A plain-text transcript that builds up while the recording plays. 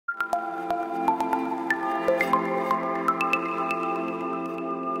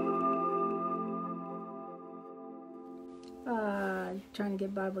trying to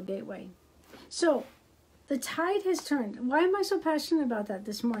get Bible Gateway. So, the tide has turned. Why am I so passionate about that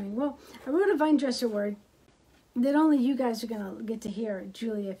this morning? Well, I wrote a vine dresser word that only you guys are going to get to hear,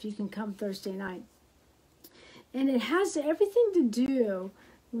 Julia, if you can come Thursday night. And it has everything to do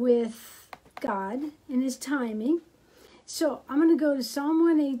with God and his timing. So I'm going to go to Psalm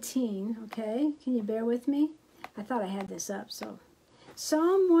 118, okay? Can you bear with me? I thought I had this up, so.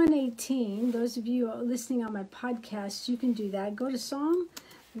 Psalm 118, those of you listening on my podcast, you can do that. Go to Psalm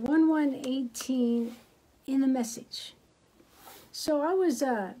 118 in the Message. So I was,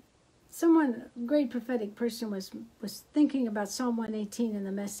 someone, a great prophetic person was thinking about Psalm 118 in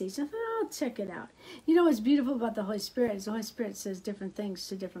the Message. I thought, I'll check it out. You know what's beautiful about the Holy Spirit is the Holy Spirit says different things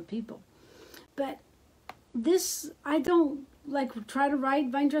to different people. But this, I don't like try to write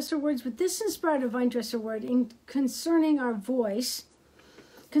vine dresser words, but this inspired a vine dresser word in concerning our voice,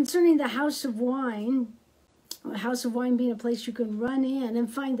 concerning the house of wine, a house of wine being a place you can run in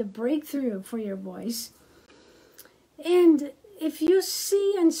and find the breakthrough for your voice. And if you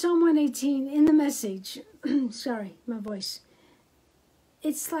see in Psalm 118 in the Message, sorry, my voice,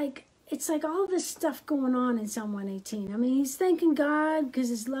 it's like all this stuff going on in Psalm 118. I mean, he's thanking God because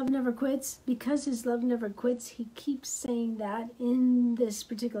his love never quits. Because his love never quits, he keeps saying that in this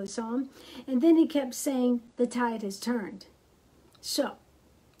particular psalm. And then he kept saying, the tide has turned. So,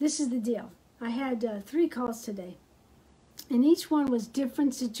 this is the deal. I had 3 calls today. And each one was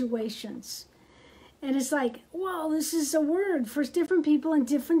different situations. And it's like, well, this is a word for different people in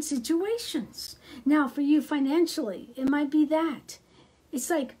different situations. Now, for you financially, it might be that. It's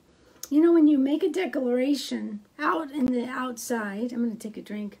like, you know, when you make a declaration out in the outside, I'm going to take a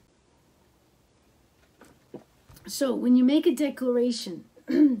drink. So when you make a declaration,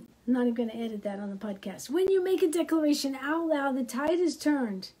 I'm not even going to edit that on the podcast. When you make a declaration out loud, the tide is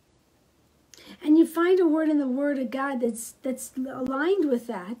turned. And you find a word in the Word of God that's aligned with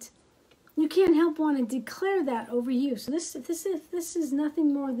that, you can't help want to declare that over you. So this is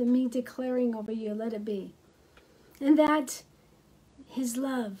nothing more than me declaring over you, let it be. And that his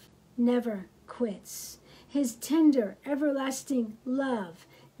love never quits. His tender, everlasting love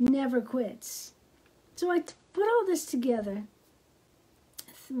never quits. So I put all this together,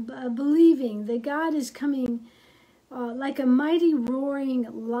 believing that God is coming like a mighty roaring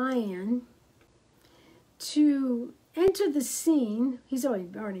lion to enter the scene. He's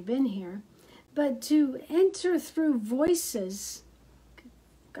already been here, but to enter through voices.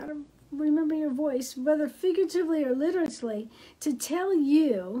 Gotta remember your voice, whether figuratively or literally, to tell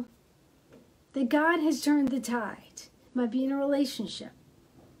you that God has turned the tide. Might be in a relationship,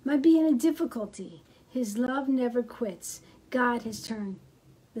 might be in a difficulty. His love never quits. God has turned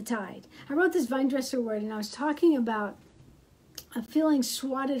the tide. I wrote this vine dresser word, and I was talking about a feeling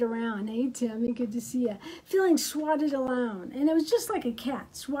swatted around. Hey, Tammy, good to see you. Feeling swatted around. And it was just like a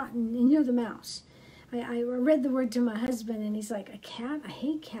cat swatting, and you're the mouse. I read the word to my husband, and he's like, a cat? I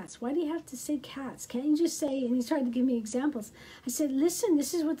hate cats. Why do you have to say cats? Can't you just say, and he tried to give me examples. I said, listen,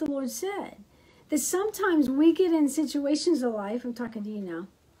 this is what the Lord said. That sometimes we get in situations of life, I'm talking to you now,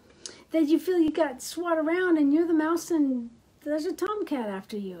 that you feel you got swat around, and you're the mouse, and there's a tomcat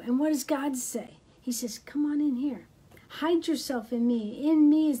after you. And what does God say? He says, come on in here. Hide yourself in me. In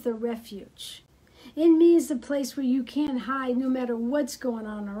me is the refuge. In me is the place where you can't hide no matter what's going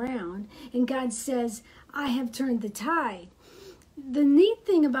on around. And God says, I have turned the tide. The neat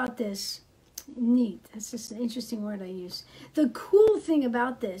thing about this, neat, that's just an interesting word I use. The cool thing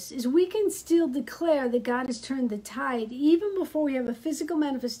about this is we can still declare that God has turned the tide even before we have a physical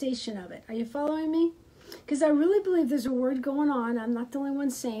manifestation of it. Are you following me? Because I really believe there's a word going on. I'm not the only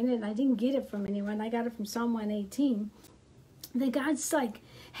one saying it, and I didn't get it from anyone. I got it from Psalm 118. That God's like,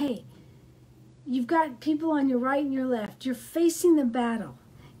 hey, you've got people on your right and your left. You're facing the battle.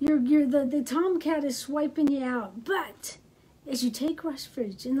 The tomcat is swiping you out. But as you take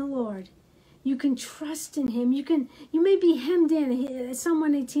refuge in the Lord, you can trust in him. You may be hemmed in. Psalm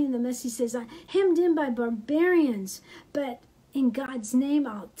 118 in the Message says, I'm hemmed in by barbarians, but in God's name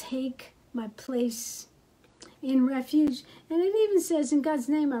I'll take my place in refuge. And it even says, in God's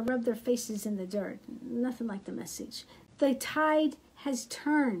name I rub their faces in the dirt. Nothing like the Message. The tide has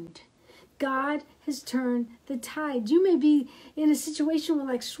turned. God has turned the tide. You may be in a situation with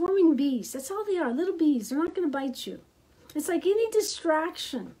like swarming bees. That's all they are, little bees. They're not going to bite you. It's like any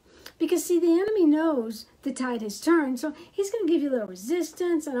distraction. Because, see, the enemy knows the tide has turned. So he's going to give you a little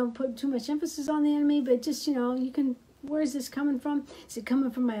resistance. I don't put too much emphasis on the enemy, but just, you can, where is this coming from? Is it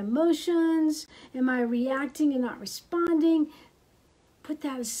coming from my emotions? Am I reacting and not responding? Put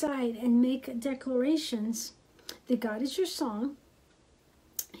that aside and make declarations that God is your song.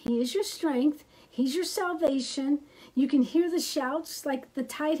 He is your strength. He's your salvation. You can hear the shouts, like the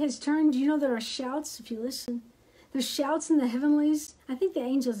tide has turned. You know there are shouts, if you listen. There's shouts in the heavenlies. I think the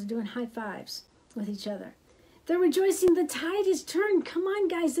angels are doing high fives with each other. They're rejoicing, the tide has turned. Come on,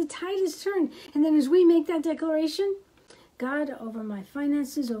 guys, the tide has turned. And then as we make that declaration, God, over my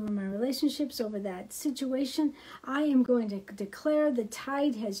finances, over my relationships, over that situation, I am going to declare the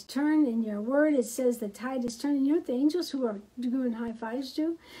tide has turned. In your word, it says the tide has turned. And you know what the angels who are doing high fives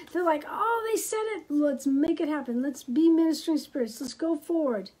do? They're like, oh, they said it. Let's make it happen. Let's be ministering spirits. Let's go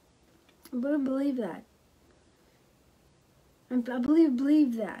forward. I believe that. I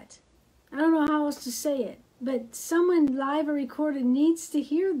believe that. I don't know how else to say it. But someone live or recorded needs to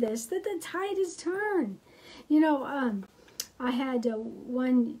hear this, that the tide has turned. You know, I had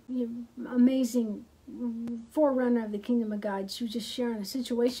one amazing forerunner of the kingdom of God. She was just sharing a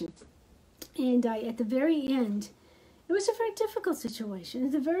situation. And at the very end, it was a very difficult situation.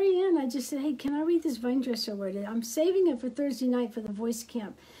 At the very end, I just said, hey, can I read this vine dresser word? I'm saving it for Thursday night for the voice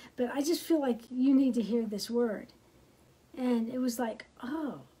camp. But I just feel like you need to hear this word. And it was like,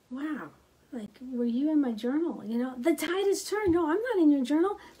 oh, wow. Like, were you in my journal? You know, the tide has turned. No, I'm not in your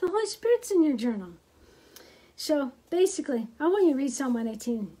journal. The Holy Spirit's in your journal. So basically, I want you to read Psalm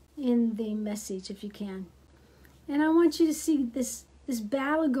 118 in the message if you can. And I want you to see this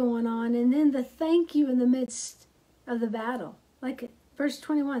battle going on and then the thank you in the midst of the battle. Like verse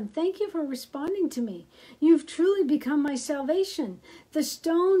 21, thank you for responding to me. You've truly become my salvation. The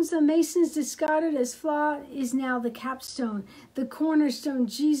stones the masons discarded as flaw is now the capstone. The cornerstone,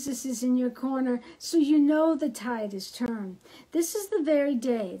 Jesus, is in your corner, so you know the tide is turned. This is the very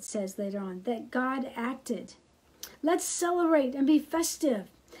day, it says later on, that God acted. Let's celebrate and be festive.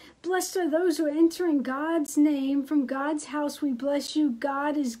 Blessed are those who are entering God's name. From God's house we bless you.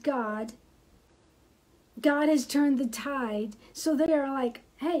 God is God. God has turned the tide. So they are like,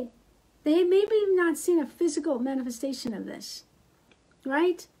 hey, they maybe not seen a physical manifestation of this,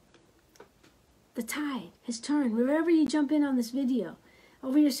 right? The tide has turned. Wherever you jump in on this video,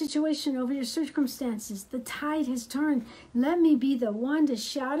 over your situation, over your circumstances, the tide has turned. Let me be the one to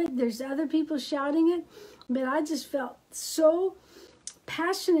shout it. There's other people shouting it, but I just felt so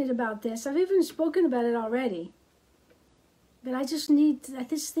passionate about this. I've even spoken about it already, but I just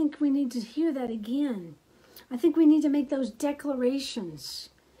think we need to hear that again. I think we need to make those declarations.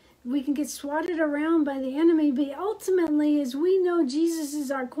 We can get swatted around by the enemy, but ultimately, as we know Jesus is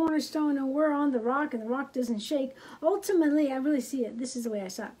our cornerstone and we're on the rock and the rock doesn't shake, ultimately, I really see it. This is the way I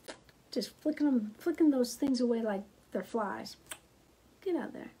saw it. Just flicking those things away like they're flies. Get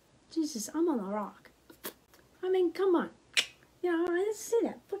out there. Jesus, I'm on the rock. I mean, come on. You know, I see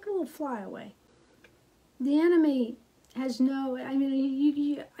that. Flick a little fly away. The enemy has no, I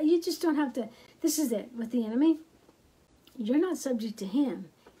mean, you just don't have to, this is it with the enemy. You're not subject to him.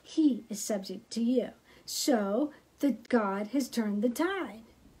 He is subject to you. So, God has turned the tide.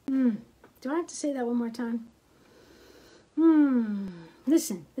 Do I have to say that one more time?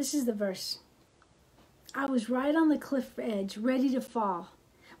 Listen, this is the verse. I was right on the cliff edge, ready to fall,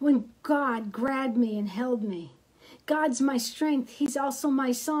 when God grabbed me and held me. God's my strength. He's also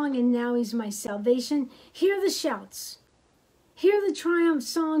my song, and now he's my salvation. Hear the shouts. Hear the triumph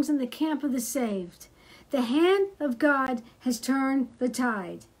songs in the camp of the saved. The hand of God has turned the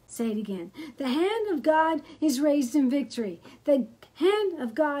tide. Say it again. The hand of God is raised in victory. The hand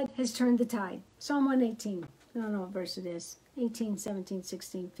of God has turned the tide. Psalm 118. I don't know what verse it is. 18, 17,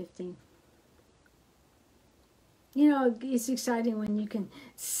 16, 15. You know, it's exciting when you can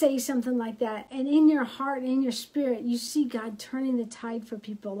say something like that, and in your heart and in your spirit, you see God turning the tide for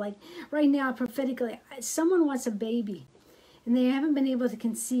people. Like right now, prophetically, someone wants a baby, and they haven't been able to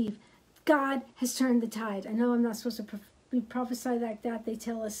conceive. God has turned the tide. I know I'm not supposed to prophesy like that. They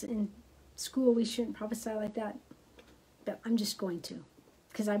tell us in school we shouldn't prophesy like that, but I'm just going to,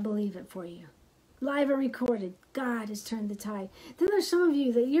 because I believe it for you. Live or recorded, God has turned the tide. Then there's some of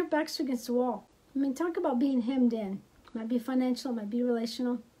you that your back's against the wall. I mean, talk about being hemmed in. It might be financial, it might be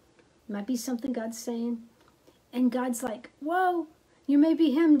relational, it might be something God's saying. And God's like, whoa, you may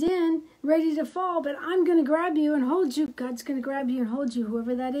be hemmed in, ready to fall, but I'm going to grab you and hold you. God's going to grab you and hold you,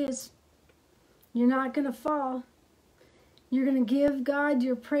 whoever that is. You're not going to fall. You're going to give God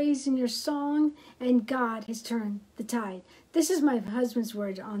your praise and your song, and God has turned the tide. This is my husband's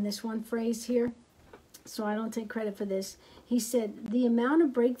word on this one phrase here, so I don't take credit for this. He said, the amount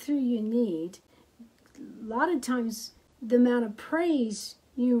of breakthrough you need, a lot of times the amount of praise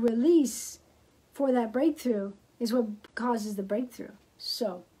you release for that breakthrough is what causes the breakthrough.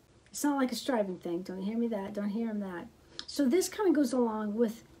 So it's not like a striving thing. Don't hear me that. Don't hear him that. So this kind of goes along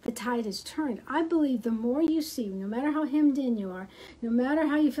with the tide has turned. I believe the more you see, no matter how hemmed in you are, no matter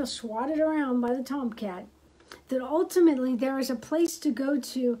how you feel swatted around by the tomcat, that ultimately there is a place to go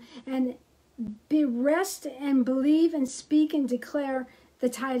to and be rest and believe and speak and declare the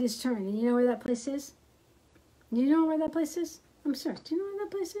tide is turned. And you know where that place is? You know where that place is? I'm sorry. Do you know where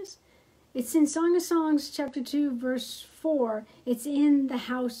that place is? It's in Song of Songs, chapter 2, verse 4. It's in the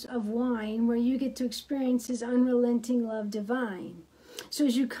house of wine where you get to experience his unrelenting love divine. So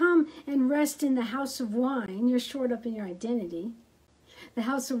as you come and rest in the house of wine, you're shored up in your identity. The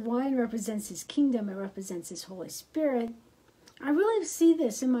house of wine represents his kingdom. It represents his Holy Spirit. I really see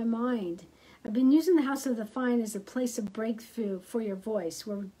this in my mind. I've been using the house of the vine as a place of breakthrough for your voice.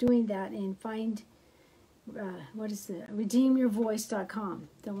 We're doing that in redeemyourvoice.com.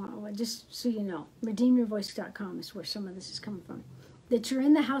 Just so you know, redeemyourvoice.com is where some of this is coming from. That you're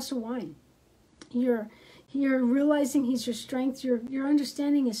in the house of wine. You're realizing he's your strength. You're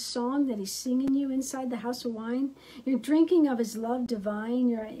understanding his song that he's singing you inside the house of wine. You're drinking of his love divine.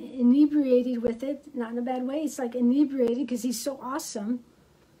 You're inebriated with it, not in a bad way. It's like inebriated because he's so awesome.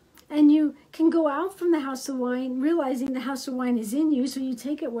 And you can go out from the house of wine, realizing the house of wine is in you, so you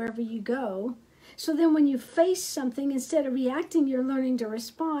take it wherever you go. So then when you face something, instead of reacting, you're learning to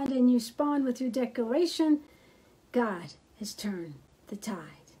respond, and you respond with your declaration, God has turned the tide.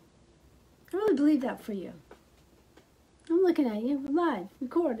 I really believe that for you. I'm looking at you live,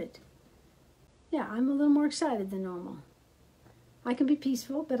 recorded. Yeah, I'm a little more excited than normal. I can be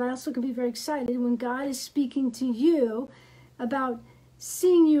peaceful, but I also can be very excited when God is speaking to you about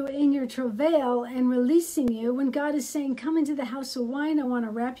seeing you in your travail and releasing you. When God is saying, come into the house of wine, I want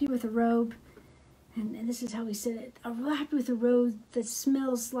to wrap you with a robe. And this is how he said it. I'll wrap you with a robe that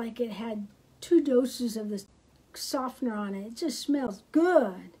smells like it had 2 doses of the softener on it. It just smells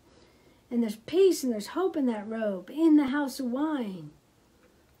good. And there's peace and there's hope in that robe, in the house of wine.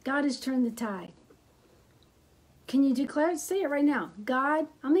 God has turned the tide. Can you declare it? Say it right now. God,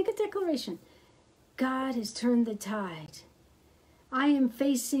 I'll make a declaration. God has turned the tide. I am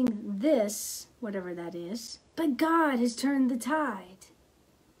facing this, whatever that is, but God has turned the tide.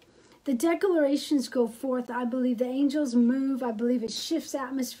 The declarations go forth. I believe the angels move. I believe it shifts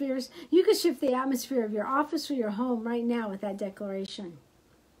atmospheres. You could shift the atmosphere of your office or your home right now with that declaration.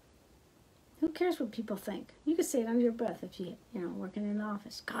 Who cares what people think? You could say it under your breath if you're working in an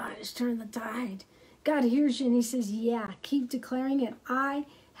office. God has turned the tide. God hears you and he says, yeah, keep declaring it. I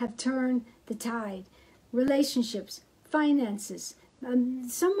have turned the tide. Relationships, finances.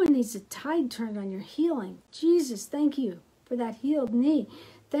 Someone needs a tide turned on your healing. Jesus, thank you for that healed knee.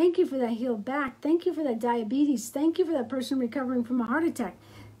 Thank you for that healed back. Thank you for that diabetes. Thank you for that person recovering from a heart attack.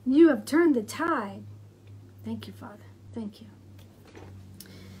 You have turned the tide. Thank you, Father. Thank you.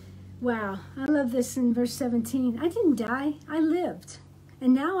 Wow, I love this in verse 17. I didn't die, I lived.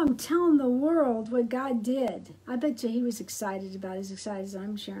 And now I'm telling the world what God did. I bet you he was excited about as excited as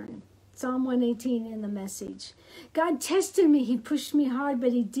I'm sharing. Psalm 118 in the Message. God tested me, he pushed me hard,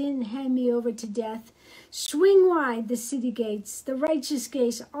 but he didn't hand me over to death. Swing wide the city gates, the righteous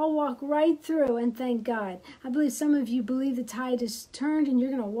gates. I'll walk right through and thank God. I believe some of you believe the tide is turned and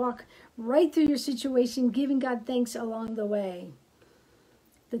you're going to walk right through your situation, giving God thanks along the way.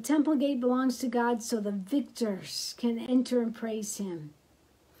 The temple gate belongs to God so the victors can enter and praise him.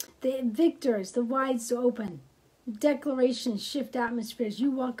 The victors, the wide's open. Declarations shift atmospheres. You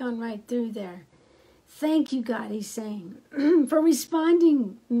walk on right through there. Thank you, God, he's saying, for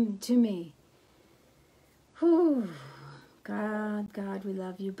responding to me. Whew. God, we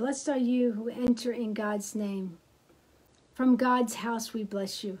love you. Blessed are you who enter in God's name. From God's house we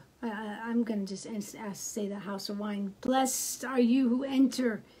bless you. I'm going to just say the house of wine. Blessed are you who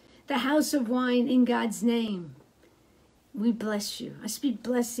enter the house of wine in God's name. We bless you. I speak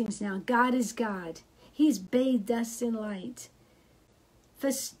blessings now. God is God. He's bathed us in light.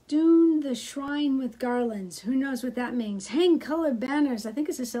 Festoon the shrine with garlands. Who knows what that means? Hang colored banners. I think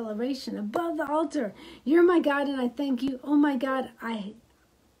it's a celebration above the altar. You're my God and I thank you. Oh my God,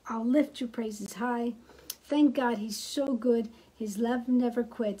 I'll lift your praises high. Thank God he's so good. His love never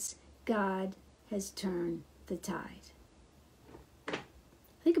quits. God has turned the tide.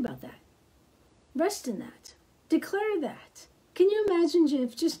 Think about that. Rest in that. Declare that. Can you imagine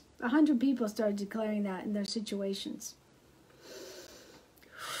if just 100 people started declaring that in their situations?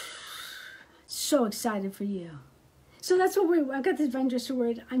 So excited for you. So that's what I've got this vine dresser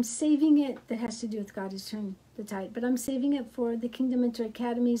word. I'm saving it that has to do with God has turned the tide, but I'm saving it for the Kingdom Mentor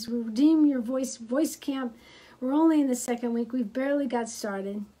Academies. Redeem Your Voice Camp. We're only in the 2nd week. We've barely got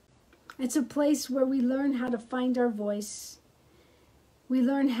started. It's a place where we learn how to find our voice. We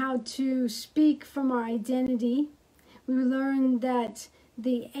learn how to speak from our identity. We learn that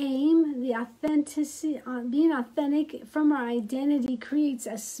the aim, the authenticity, being authentic from our identity creates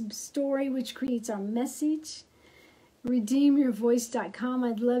a story, which creates our message. RedeemYourVoice.com.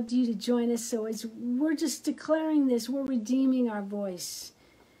 I'd love you to join us. So as we're just declaring this, we're redeeming our voice.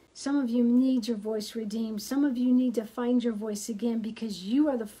 Some of you need your voice redeemed. Some of you need to find your voice again, because you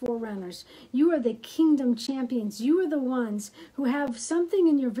are the forerunners. You are the kingdom champions. You are the ones who have something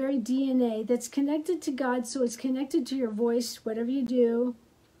in your very DNA that's connected to God, so it's connected to your voice, whatever you do.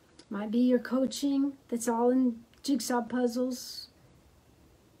 Might be your coaching, that's all in jigsaw puzzles.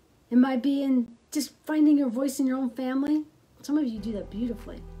 It might be in just finding your voice in your own family. Some of you do that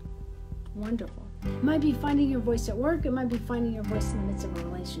beautifully. Wonderful. It might be finding your voice at work. It might be finding your voice in the midst of a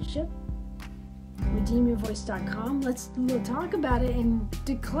relationship. RedeemYourVoice.com. We'll talk about it and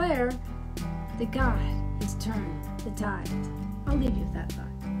declare that God has turned the tide. I'll leave you with that thought.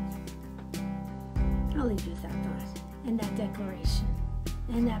 I'll leave you with that thought and that declaration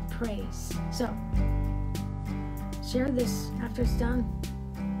and that praise. So, share this after it's done.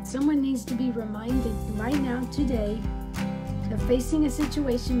 Someone needs to be reminded right now, today, they're facing a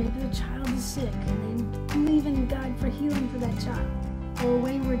situation, maybe their child is sick, and they believe in God for healing for that child, or a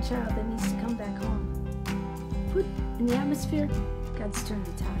wayward child that needs to come back home. Put in the atmosphere, God's turned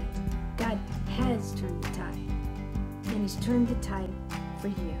the tide. God has turned the tide, and He's turned the tide for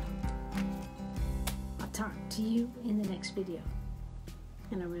you. I'll talk to you in the next video,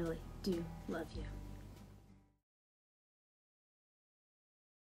 and I really do love you.